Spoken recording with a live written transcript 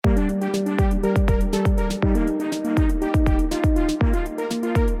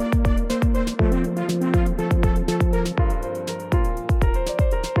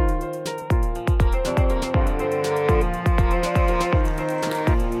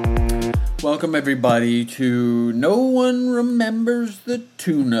Welcome everybody to No One Remembers the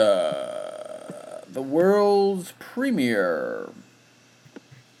Tuna, the world's premiere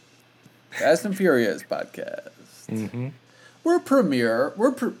Fast and Furious podcast. Mm-hmm. We're premiere.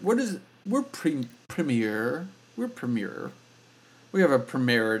 We're premiere. We're premiere. We have a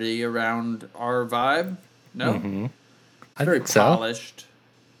premierity around our vibe. No, Mm-hmm. it's very polished.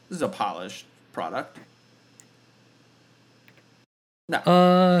 This is a polished product.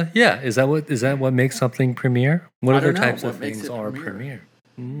 No. Yeah. Is that what makes something premiere? What other types What of makes things it are premiere?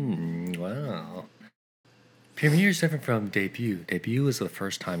 Wow. Premiere is different from debut. Debut is the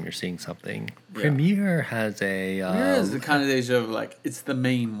first time you're seeing something. Yeah. Premiere has a Premiere is the connotation of like it's the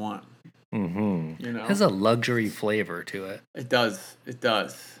main one. Mm-hmm. You know, has a luxury flavor to it. It does. It's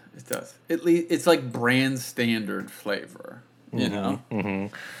like brand standard flavor. You know.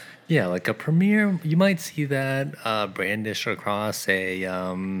 Mm-hmm. Yeah, like a premiere, you might see that brandished across a, I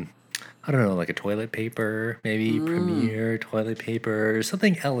don't know, like a toilet paper, maybe Premiere toilet paper,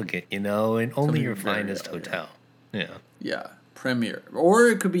 something elegant, and only Something your very finest elegant. hotel. Yeah. Yeah, Premiere, or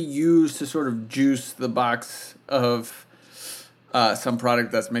it could be used to sort of juice the box of some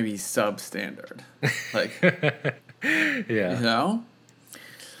product that's maybe substandard, like Yeah.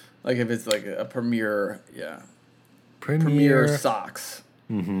 like if it's like a Premiere, Premiere Premiere socks.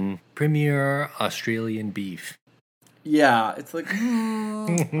 Mm-hmm. Premiere Australian beef. Yeah, it's like,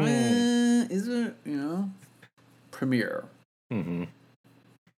 is it, Premiere. Mm-hmm.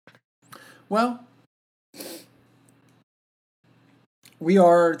 Well, we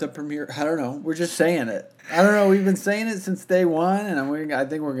are the Premiere. I don't know. We're just saying it. I don't know. We've been saying it since day one, and I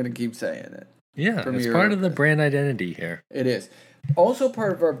think we're going to keep saying it. Yeah, Premiere. It's part of the brand identity here. It is. Also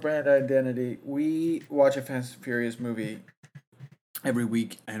part of our brand identity, we watch a Fast and Furious movie every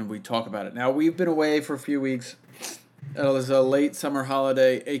week, and we talk about it. Now, we've been away for a few weeks. It was a late summer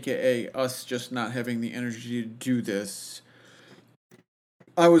holiday, a.k.a. us just not having the energy to do this.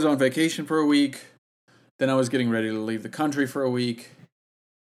 I was on vacation for a week. Then I was getting ready to leave the country for a week.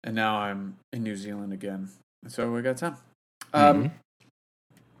 And now I'm in New Zealand again. So we got time.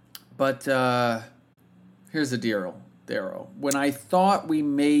 But here's the deal, Daryl. When I thought we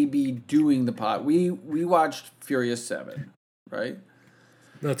may be doing the pod, we watched Furious 7, right?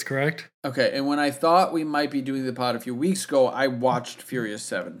 That's correct. Okay, and when I thought we might be doing the pod a few weeks ago, I watched Furious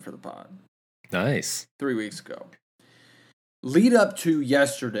 7 for the pod. Nice. 3 weeks ago. Lead up to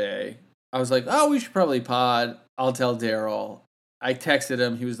yesterday, I was like, oh, we should probably pod. I'll tell Daryl. I texted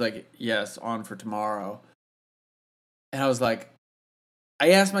him. He was like, yes, on for tomorrow. And I was like,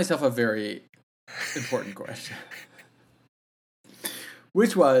 I asked myself a very important question.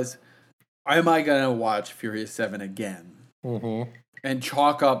 Which was, am I going to watch Furious 7 again? Mm-hmm. And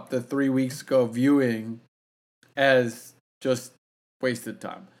chalk up the 3 weeks ago viewing as just wasted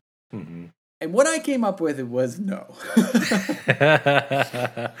time. Mm-hmm. And what I came up with was no.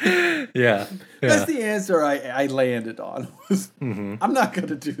 Yeah. That's the answer I landed on. I'm not going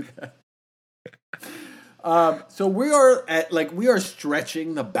to do that. So we are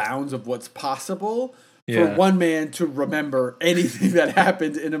stretching the bounds of what's possible for one man to remember anything that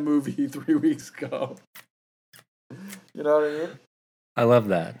happened in a movie 3 weeks ago. You know what I mean? I love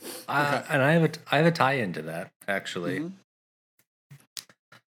that. Okay. And I have a tie-in to that, actually.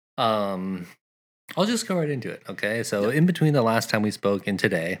 Mm-hmm. I'll just go right into it, okay? So in between the last time we spoke and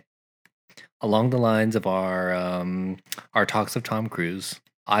today, along the lines of our talks of Tom Cruise,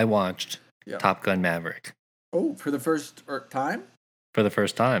 I watched Top Gun Maverick. Oh, for the first time? For the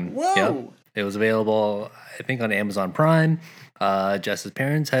first time. Whoa! Yep. It was available, I think, on Amazon Prime. Jess's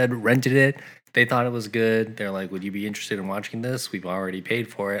parents had rented it. They thought it was good. They're like, would you be interested in watching this? We've already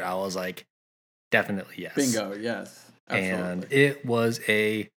paid for it. I was like, definitely yes. Bingo, yes. Absolutely. And it was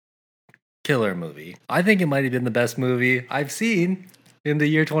a killer movie. I think it might have been the best movie I've seen in the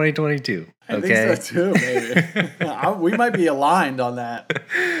year 2022. I think so too, maybe. We might be aligned on that.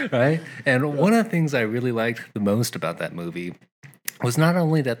 Right? And one of the things I really liked the most about that movie was not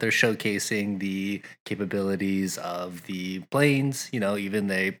only that they're showcasing the capabilities of the planes, even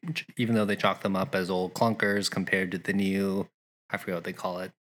though they chalk them up as old clunkers compared to the new, I forget what they call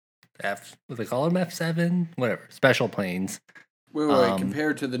it, what they call them, F7, whatever, special planes. Wait,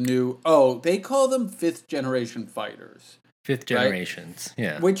 compared to the new, they call them fifth generation fighters. Fifth generations, right?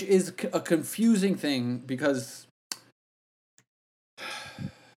 Yeah. Which is a confusing thing because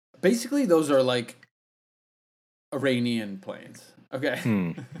basically those are like Iranian planes.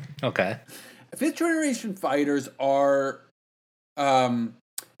 Okay. Okay. Fifth generation fighters are,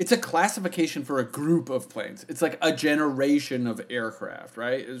 it's a classification for a group of planes. It's like a generation of aircraft,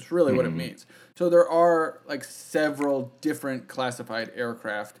 right? It's really what it means. So there are like several different classified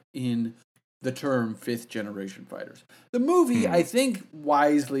aircraft in the term fifth generation fighters. The movie, I think,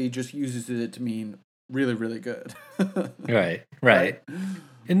 wisely just uses it to mean really, really good. Right.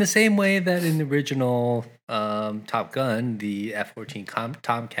 In the same way that in the original Top Gun, the F-14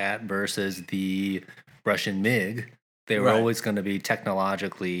 Tomcat versus the Russian MiG, they were always going to be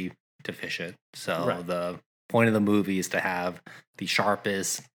technologically deficient. So the point of the movie is to have the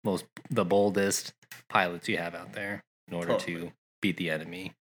sharpest, the boldest pilots you have out there in order to beat the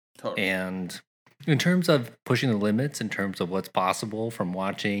enemy. And in terms of pushing the limits, in terms of what's possible from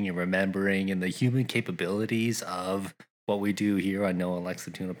watching and remembering and the human capabilities of what we do here on Noah Likes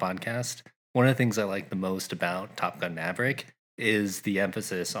the Tuna podcast, one of the things I like the most about Top Gun Maverick is the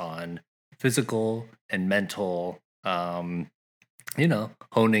emphasis on physical and mental, honing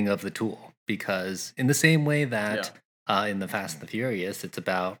of the tool. Because in the same way that in the Fast and the Furious, it's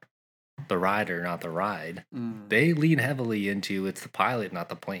about the rider, not the ride, they lean heavily into it's the pilot, not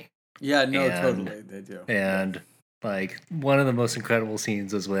the plane. Yeah, no, totally, they do. And like one of the most incredible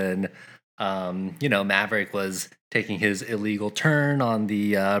scenes was when, Maverick was taking his illegal turn on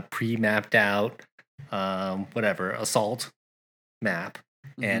the pre-mapped out, assault map.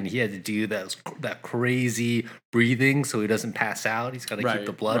 And he had to do that crazy breathing so he doesn't pass out. He's got to keep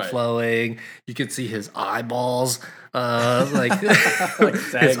the blood flowing. You can see his eyeballs, like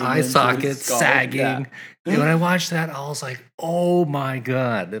his eye sockets sagging. Yeah. And when I watched that, I was like, "Oh my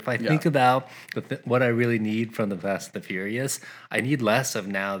god!" If I think about what I really need from the Fast and the Furious, I need less of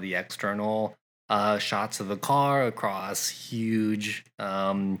now the external shots of the car across huge.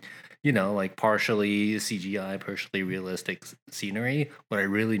 Like partially CGI, partially realistic scenery. What I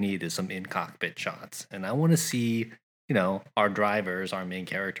really need is some in-cockpit shots. And I want to see, our drivers, our main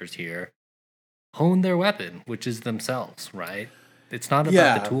characters here, hone their weapon, which is themselves, right? It's not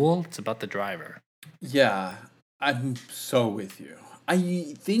about the tool, it's about the driver. Yeah, I'm so with you.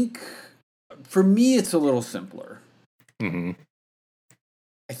 I think, for me, it's a little simpler. Mm-hmm.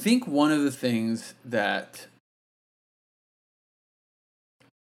 I think one of the things that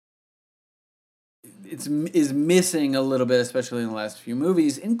is missing a little bit, especially in the last few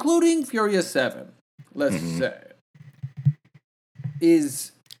movies, including Furious 7, let's say,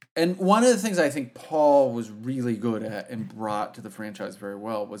 is, and one of the things I think Paul was really good at and brought to the franchise very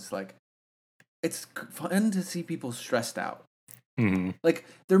well was like, it's fun to see people stressed out. Like,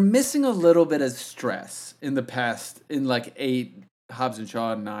 they're missing a little bit of stress in the past, in like 8, Hobbs and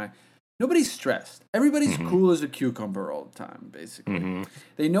Shaw and 9. Nobody's stressed. Everybody's cool as a cucumber all the time, basically.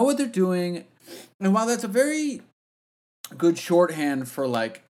 They know what they're doing. And while that's a very good shorthand for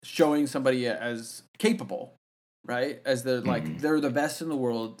like showing somebody as capable, right? As they're like, they're the best in the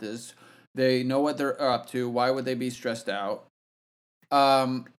world at this. They know what they're up to. Why would they be stressed out?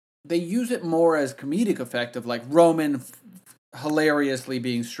 They use it more as comedic effect of like Roman hilariously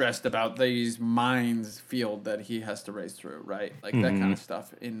being stressed about these mines field that he has to race through, right? Like that kind of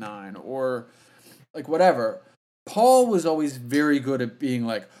stuff in 9 or like whatever. Paul was always very good at being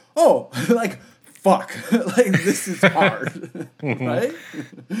like, oh, like, fuck, like this is hard, right?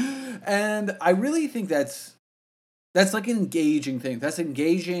 And I really think that's like an engaging thing. That's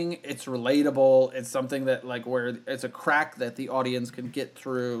engaging. It's relatable. It's something that like where it's a crack that the audience can get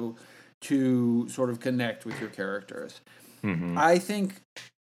through to sort of connect with your characters. I think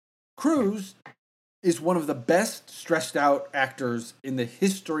Cruise is one of the best stressed out actors in the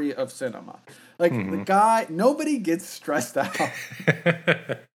history of cinema. Like the guy, nobody gets stressed out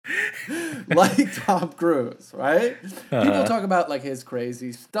like Tom Cruise, right? People talk about like his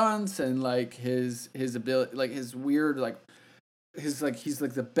crazy stunts and like his ability, like his weird, like his like he's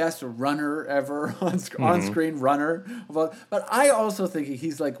like the best runner ever on screen runner. But I also think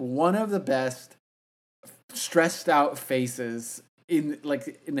he's like one of the best stressed out faces in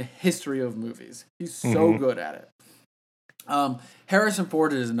the history of movies. He's so good at it. Harrison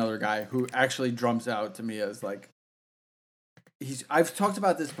Ford is another guy who actually jumps out to me as like I've talked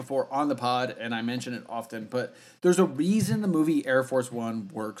about this before on the pod and I mention it often, but there's a reason the movie Air Force One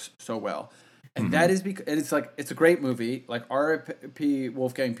works so well. And that is because it's a great movie, like R.I.P.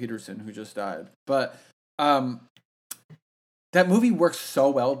 Wolfgang Peterson, who just died. But that movie works so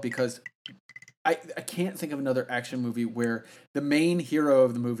well because I can't think of another action movie where the main hero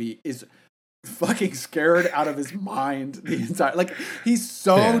of the movie is fucking scared out of his mind the entire, like he's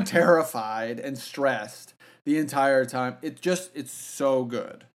so terrified and stressed the entire time. It's so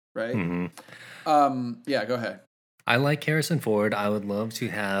good, right? Yeah, go ahead. I like Harrison Ford. I would love to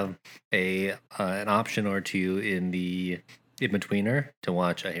have an option or two in the in-betweener to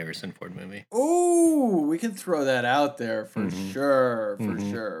watch a Harrison Ford movie. Oh, we can throw that out there for sure.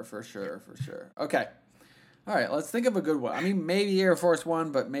 For sure. Okay. All right, let's think of a good one. I mean, maybe Air Force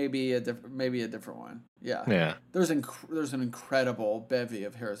One, but maybe maybe a different one. Yeah, Yeah. there's an incredible bevy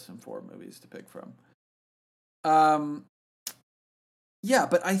of Harrison Ford movies to pick from. Um, yeah,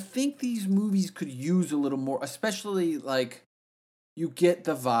 but I think these movies could use a little more, especially like you get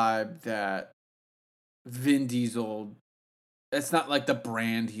the vibe that Vin Diesel. It's not like the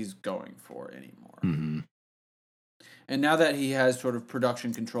brand he's going for anymore. Mm-hmm. And now that he has sort of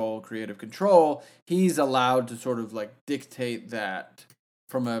production control, creative control, he's allowed to sort of like dictate that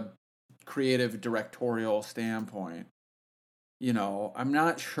from a creative directorial standpoint. You know, I'm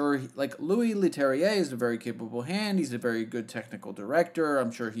not sure. Like Louis Leterrier is a very capable hand. He's a very good technical director.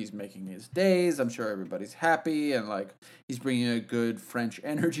 I'm sure he's making his days. I'm sure everybody's happy and like he's bringing a good French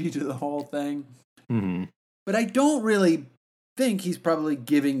energy to the whole thing. Mm-hmm. But I don't really think he's probably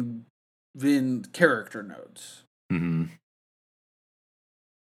giving Vin character notes. Mm-hmm.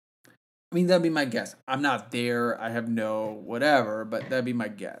 I mean, that'd be my guess. I'm not there. I have no whatever, but that'd be my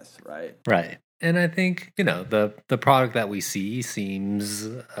guess, right? Right. And I think, the product that we see seems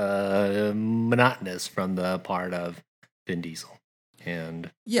monotonous from the part of Vin Diesel. And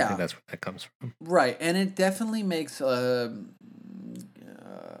I think that's where that comes from. Right. And it definitely makes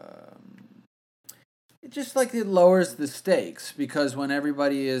it just like it lowers the stakes because when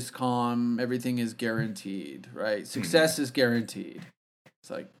everybody is calm, everything is guaranteed, right? Success is guaranteed. It's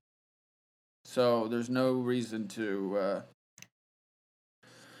like, so there's no reason to,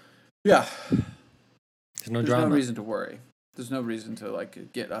 There's no drama. There's no reason to worry. There's no reason to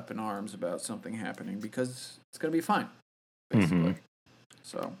like get up in arms about something happening because it's gonna be fine, basically. Mm-hmm.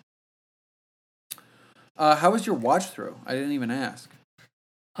 So, how was your watch through? I didn't even ask.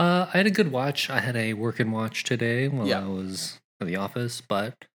 I had a good watch. I had a work and watch today while I was in the office,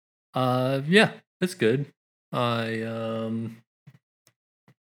 but yeah, it's good. I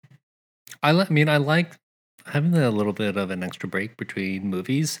like having a little bit of an extra break between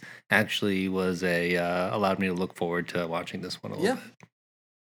movies. Actually, was allowed me to look forward to watching this one a little bit.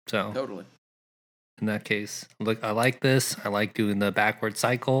 So totally. In that case, look, I like this. I like doing the backward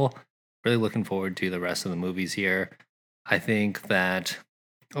cycle. Really looking forward to the rest of the movies here. I think that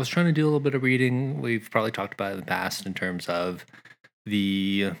I was trying to do a little bit of reading. We've probably talked about it in the past in terms of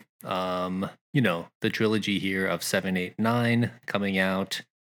the the trilogy here of 7, 8, 9 coming out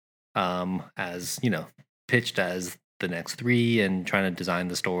as pitched as the next 3 and trying to design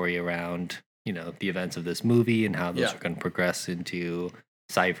the story around the events of this movie and how those are going to progress into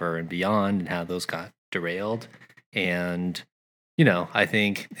Cypher and beyond and how those got derailed. And I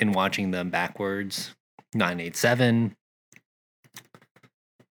think in watching them backwards, 9, 8, 7,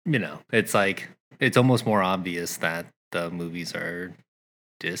 it's like it's almost more obvious that the movies are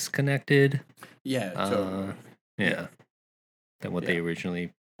disconnected. Yeah, totally. Than what they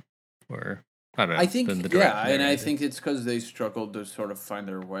originally were. I don't know. I think and I think it's because they struggled to sort of find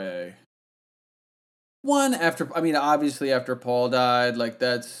their way. Obviously after Paul died, like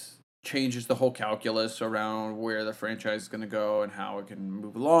that's changes the whole calculus around where the franchise is going to go and how it can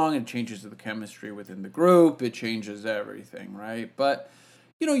move along. It changes the chemistry within the group. It changes everything, right? But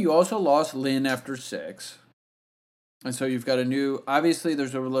you also lost Lin after 6. And so you've got obviously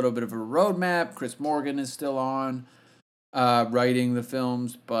there's a little bit of a roadmap. Chris Morgan is still on writing the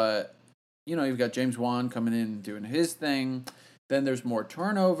films, but you've got James Wan coming in and doing his thing. Then there's more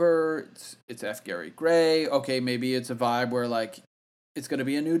turnover. It's F. Gary Gray. Okay, maybe it's a vibe where like it's going to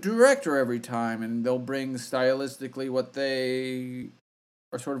be a new director every time and they'll bring stylistically what they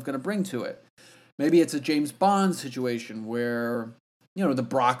are sort of going to bring to it. Maybe it's a James Bond situation where the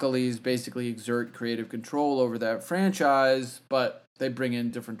Broccolis basically exert creative control over that franchise, but they bring in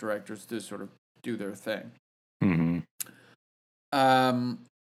different directors to sort of do their thing. Mm-hmm.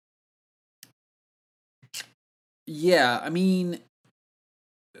 Yeah, I mean,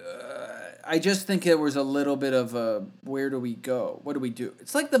 I just think there was a little bit of a, where do we go? What do we do?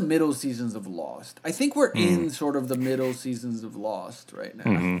 It's like the middle seasons of Lost. I think we're in sort of the middle seasons of Lost right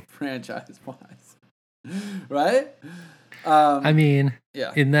now, franchise-wise. Right?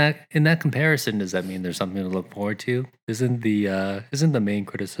 In that comparison, does that mean there's something to look forward to? Isn't the main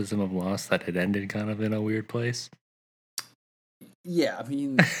criticism of Lost that it ended kind of in a weird place? Yeah, I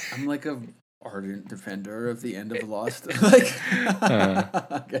mean, I'm like a ardent defender of the end of Lost. Like,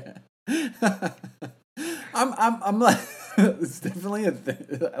 okay. I'm like, it's definitely a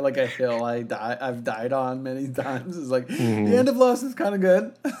thing, like a hill I've died on many times. It's like the end of Lost is kind of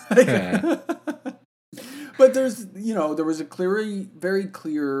good. But there was a very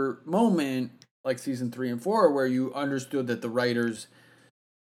clear moment like season 3 and 4 where you understood that the writers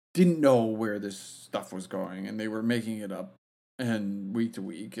didn't know where this stuff was going and they were making it up and week to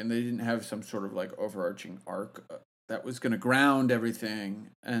week, and they didn't have some sort of like overarching arc that was going to ground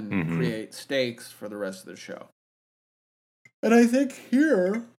everything and create stakes for the rest of the show. And I think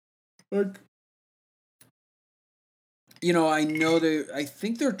here, like, I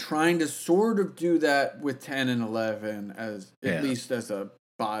think they're trying to sort of do that with 10 and 11 as at least as a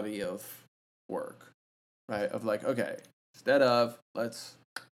body of work, right? Of like, okay, instead of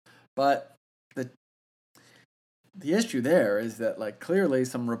but the issue there is that, like, clearly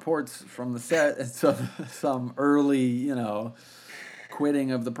some reports from the set and some early,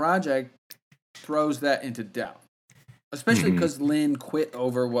 quitting of the project throws that into doubt. Especially because Lin quit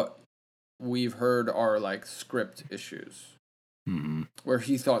over what we've heard are, like, script issues. Where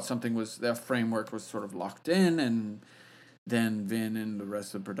he thought that framework was sort of locked in, and then Vin and the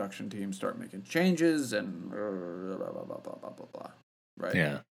rest of the production team start making changes, and blah, blah, blah, blah, blah, blah, blah. Right?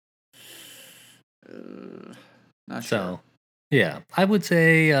 Yeah. Not sure. So, yeah, I would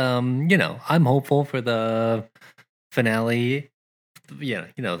say, I'm hopeful for the finale.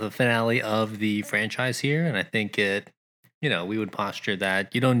 The finale of the franchise here, and I think we would posture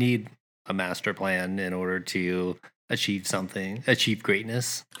that you don't need a master plan in order to achieve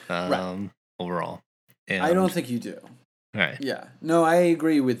greatness overall. And I don't think you do. Right. Yeah. No, I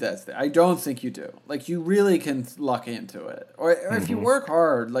agree with that. I don't think you do. Like, you really can luck into it. Or if you work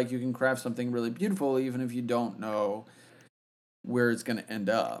hard, like, you can craft something really beautiful even if you don't know where it's going to end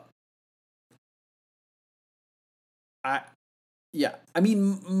up. I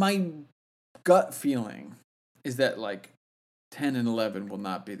mean, my gut feeling is that, like, 10 and 11 will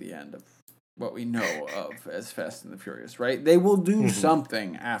not be the end of what we know of as Fast and the Furious, right? They will do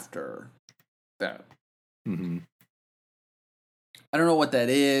something after that. I don't know what that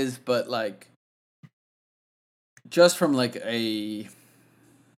is, but, like, just from, like, a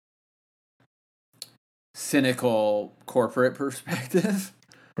cynical corporate perspective,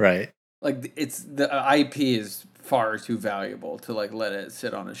 right? Like, the IP is far too valuable to, like, let it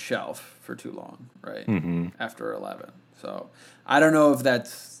sit on a shelf for too long, right? After 11. So I don't know if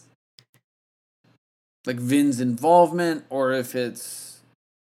that's, like, Vin's involvement, or if it's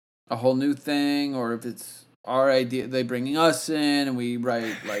a whole new thing, or if it's our idea, they bringing us in and we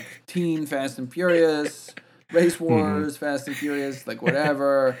write, like, teen Fast and Furious, Race Wars, Fast and Furious, like,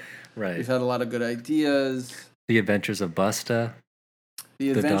 whatever. Right. We've had a lot of good ideas. The Adventures of Busta. The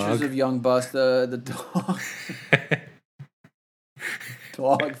Adventures of Young Busta, the dog.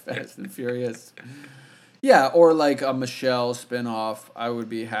 Dog Fast and Furious. Yeah, or like a Michelle spinoff. I would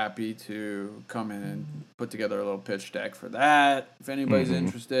be happy to come in and put together a little pitch deck for that if anybody's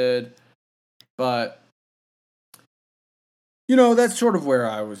interested. But that's sort of where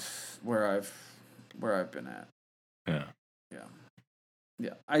I've been at. Yeah.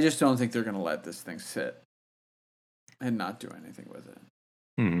 Yeah. I just don't think they're going to let this thing sit and not do anything with it.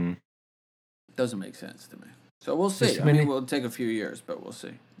 Doesn't make sense to me. So we'll see. I mean, we'll take a few years, but we'll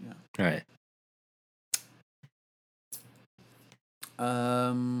see. Yeah. All right.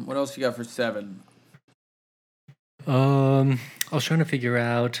 What else you got for 7? I was trying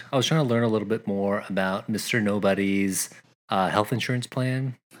to learn a little bit more about Mr. Nobody's health insurance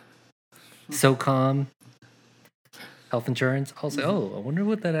plan. SOCOM health insurance. I was like, I wonder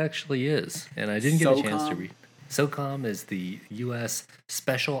what that actually is. And I didn't get a chance to read. SOCOM is the U.S.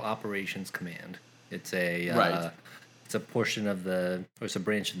 Special Operations Command. It's a it's a portion of it's a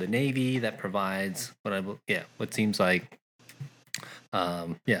branch of the Navy that provides what seems like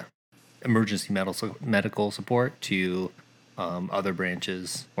emergency medical support to other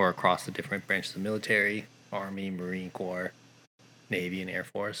branches or across the different branches of military, Army, Marine Corps, Navy, and Air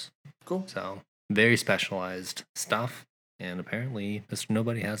Force. Cool. So very specialized stuff, and apparently Mr.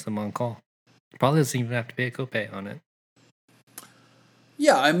 Nobody has them on call. Probably doesn't even have to pay a copay on it.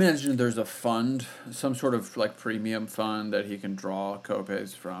 Yeah, I imagine there's a fund, some sort of like premium fund that he can draw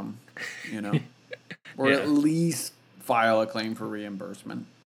copays from, or at least file a claim for reimbursement.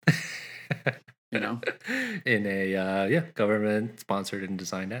 In a government sponsored and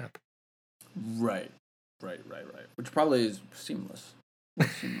designed app. Right. Which probably is seamless.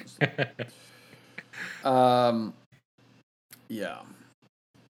 Yeah.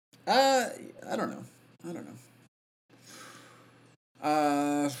 I don't know.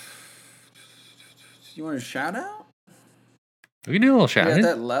 You want a shout out? We can do a little shout out. At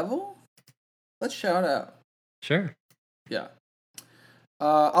that level? Let's shout out. Sure. Yeah.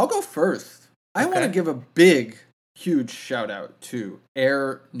 I'll go first. I want to give a big, huge shout out to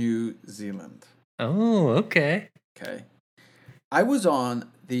Air New Zealand. Oh, okay. Okay. I was on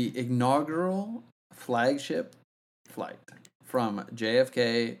the inaugural flagship flight from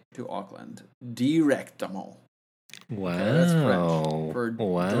JFK to Auckland, directement. Wow. Okay, that's French for direct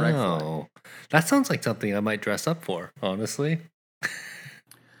flight. Wow. That sounds like something I might dress up for, honestly.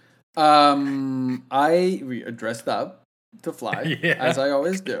 I dressed up to fly, Yeah. as I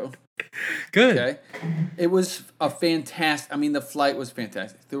always do. Good. Okay. It was a fantastic, I mean, the flight was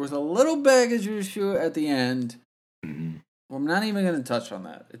fantastic. There was a little baggage issue at the end. Mhm. Well, I'm not even going to touch on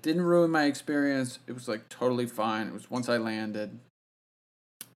that. It didn't ruin my experience. It was like totally fine. It was once I landed.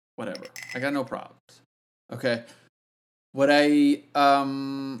 Whatever. I got no problems. Okay. What I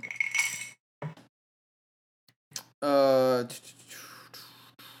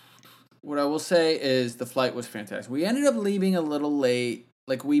what I will say is the flight was fantastic. We ended up leaving a little late.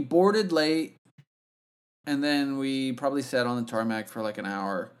 Like we boarded late and then we probably sat on the tarmac for like an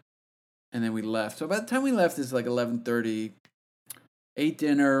hour and then we left. So by the time we left it's like 11:30. Ate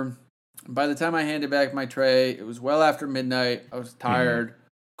dinner. By the time I handed back my tray, it was well after midnight. I was tired,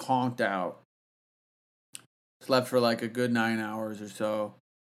 conked out. Slept for like a good 9 hours or so.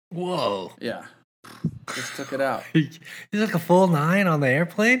 Whoa. Yeah. Just took it out. You took a full 9 on the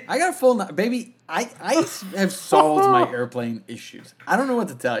airplane? I got a full night. Baby, I have solved my airplane issues. I don't know what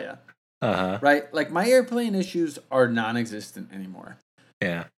to tell you. Uh-huh. Right? Like, my airplane issues are non-existent anymore.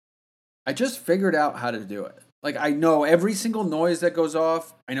 Yeah. I just figured out how to do it. Like, I know every single noise that goes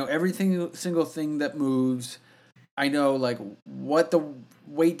off. I know every single thing that moves. I know, like, what the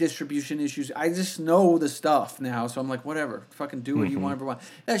weight distribution issues. I just know the stuff now. So I'm like, whatever. Fucking do what you want, everyone.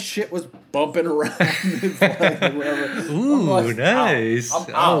 That shit was bumping around. Ooh, like, nice. I'm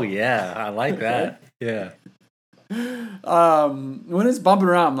out. Oh, yeah. I like that. Yeah. When it's bumping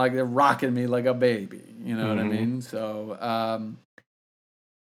around, like they're rocking me like a baby. You know what I mean? So,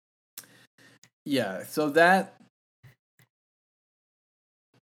 yeah. So that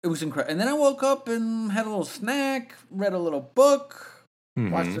it was incredible. And then I woke up and had a little snack, read a little book,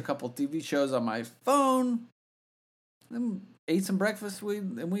 watched a couple TV shows on my phone, then ate some breakfast.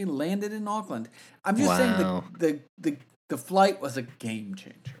 And we landed in Auckland. I'm just saying the flight was a game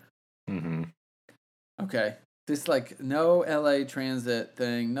changer. Okay. This like no LA transit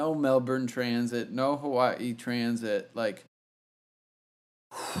thing, no Melbourne transit, no Hawaii transit. Like,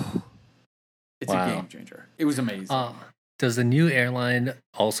 it's a game changer. It was amazing. Does the new airline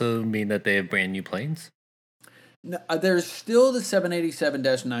also mean that they have brand new planes? No, there's still the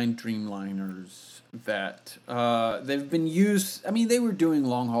 787-9 Dreamliners that they've been used. I mean, they were doing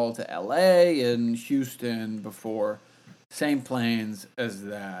long haul to LA and Houston before. Same planes as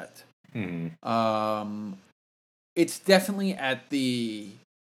that. It's definitely at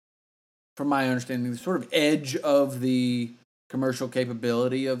from my understanding, the sort of edge of the commercial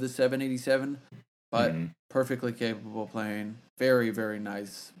capability of the 787, but perfectly capable plane. Very, very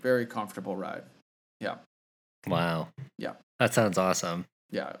nice, very comfortable ride. Yeah. Wow. Yeah. That sounds awesome.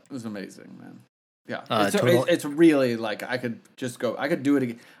 Yeah, it was amazing, man. Yeah. It's really like I could do it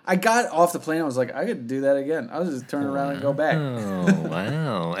again. I got off the plane, I was like, I could do that again. I was just turn around and go back. Oh,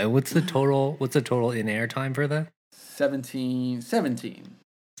 wow. And what's the total in air time for that? 17. 17.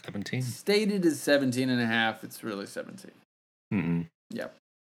 Stated as 17 and a half. It's really 17. Yep.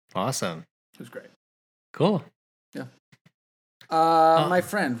 Awesome. It was great. Cool. Yeah. My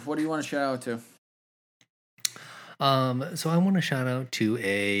friend, what do you want to shout out to? So I want to shout out to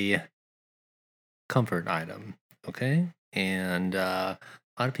a comfort item, okay? And a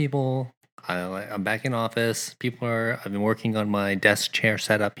lot of people, I'm back in office. I've been working on my desk chair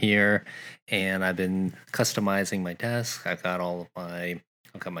setup here, and I've been customizing my desk. I've got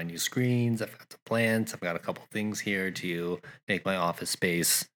my new screens. I've got the plants. I've got a couple things here to make my office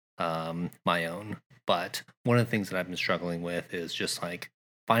space my own. But one of the things that I've been struggling with is just like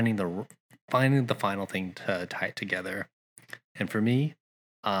finding the final thing to tie it together. And for me,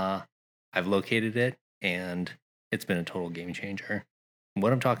 I've located it, and it's been a total game changer.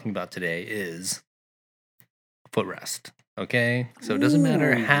 What I'm talking about today is footrest. Okay, so it doesn't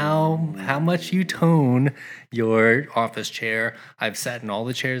matter how much you tone your office chair. I've sat in all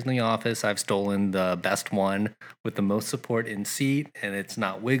the chairs in the office. I've stolen the best one with the most support in seat, and it's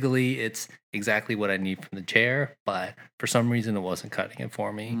not wiggly. It's exactly what I need from the chair, but for some reason it wasn't cutting it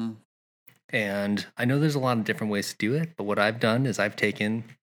for me. And I know there's a lot of different ways to do it, but what I've done is I've taken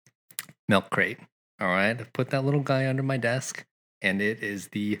Milk Crate. All right, I've put that little guy under my desk, and it is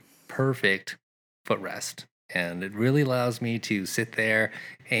the perfect footrest. And it really allows me to sit there,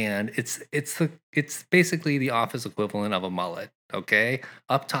 and it's basically the office equivalent of a mullet. Okay,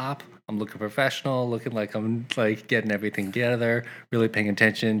 up top, I'm looking professional, looking like I'm like getting everything together, really paying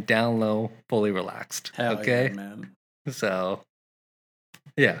attention. Down low, fully relaxed. Hell okay, yeah, man. So,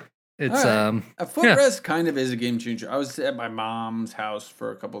 yeah, it's a footrest kind of is a game changer. I was at my mom's house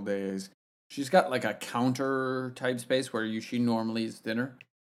for a couple of days. She's got like a counter type space where she normally eats dinner.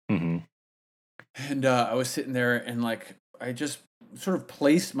 Mm-hmm. And I was sitting there and like I just sort of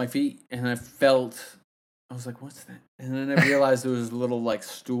placed my feet and I was like, what's that? And then I realized there was a little like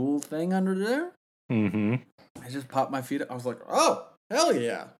stool thing under there. Mm-hmm. I just popped my feet up. I was like, oh, hell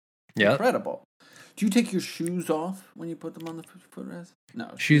yeah. Yep. Incredible. Do you take your shoes off when you put them on the footrest?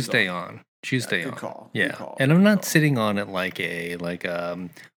 No. Shoes stay on. Shoes stay on. Good call. Yeah. Good call. And I'm not sitting on it like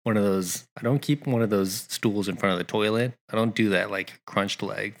one of those. I don't keep one of those stools in front of the toilet. I don't do that like crunched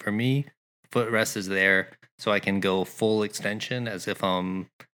leg. For me, footrest is there so I can go full extension as if I'm,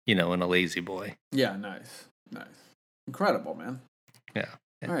 in a lazy boy. Yeah, nice. Incredible, man. Yeah.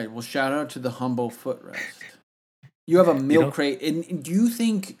 All right, well, shout out to the humble footrest. You have a milk crate, and do you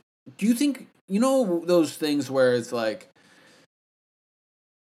think those things where it's like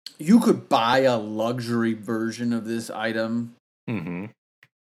you could buy a luxury version of this item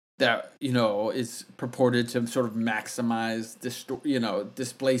that is purported to sort of maximize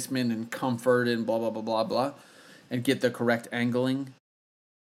displacement and comfort and blah blah blah blah blah, and get the correct angling.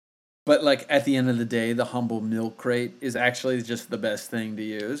 But like at the end of the day, the humble milk crate is actually just the best thing to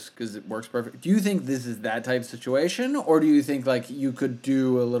use because it works perfect. Do you think this is that type of situation, or do you think like you could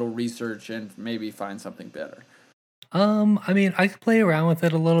do a little research and maybe find something better? I mean, I could play around with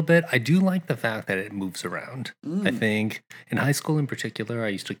it a little bit. I do like the fact that it moves around. I think in high school in particular, I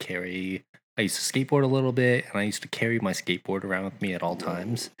used to skateboard a little bit, and I used to carry my skateboard around with me at all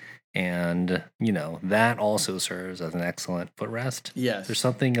times. And, that also serves as an excellent footrest. Yes. There's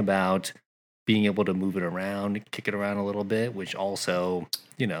something about being able to move it around, kick it around a little bit, which also,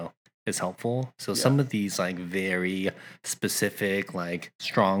 is helpful. So some of these like very specific, like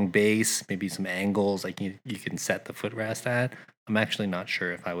strong base, maybe some angles like you can set the footrest at. I'm actually not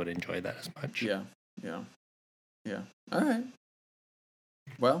sure if I would enjoy that as much. Yeah. All right.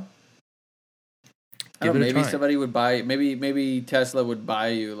 Well, maybe somebody would buy. Maybe Tesla would buy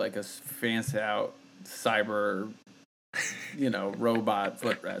you like a fancy out cyber, robot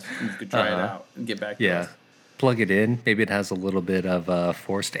footrest. And you could try it out and get back to us. Plug it in. Maybe it has a little bit of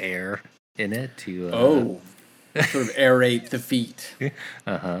forced air in it to sort of aerate the feet. Kind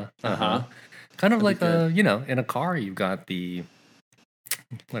of That'd like in a car you've got the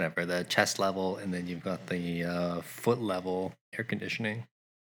the chest level, and then you've got the foot level air conditioning.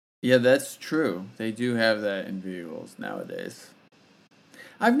 Yeah, that's true. They do have that in vehicles nowadays.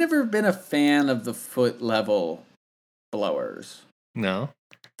 I've never been a fan of the foot level blowers. No?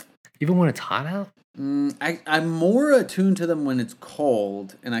 Even when it's hot out? I'm more attuned to them when it's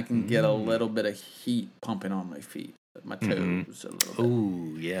cold, and I can get a little bit of heat pumping on my feet, my toes a little bit.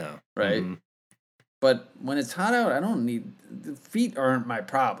 Oh, yeah. Right? But when it's hot out, I don't need... The feet aren't my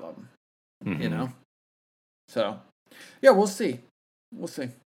problem, So, yeah, we'll see.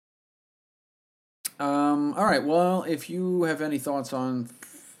 All right, well, if you have any thoughts on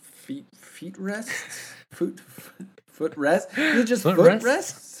feet rests? Foot rest? Is it just foot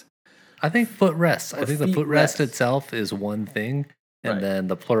rests? I think foot rests. I think the footrest itself is one thing, and then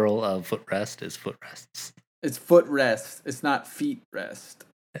the plural of footrest is footrests. It's foot rest. It's not feet rest.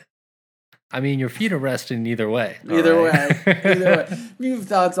 I mean, your feet are resting either way. Either way. If you have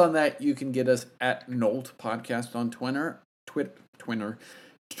thoughts on that, you can get us at Nolt Podcast on Twitter,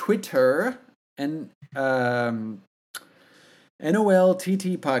 and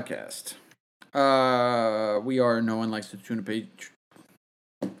NOLTT Podcast. We are No One Likes the Tuna page.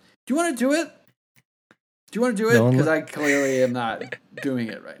 Do you want to do it? Because I clearly am not doing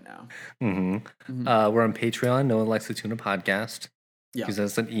it right now. We're on Patreon, No One Likes the Tuna Podcast. Yeah. Because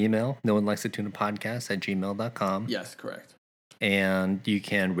that's an email, No One Likes the Tuna Podcast @gmail.com. Yes, correct. And you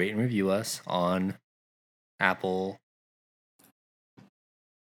can rate and review us on Apple.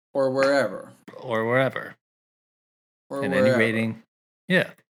 Or wherever. Any rating.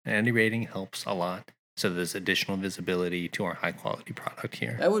 Yeah. Any rating helps a lot. So there's additional visibility to our high quality product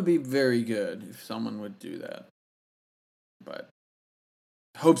here. That would be very good if someone would do that. But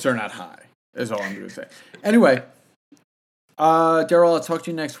hopes are not high, is all I'm going to say. Anyway, Daryl, I'll talk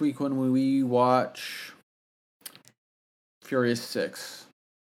to you next week when we watch Furious 6.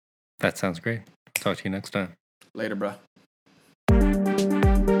 That sounds great. Talk to you next time. Later, bruh.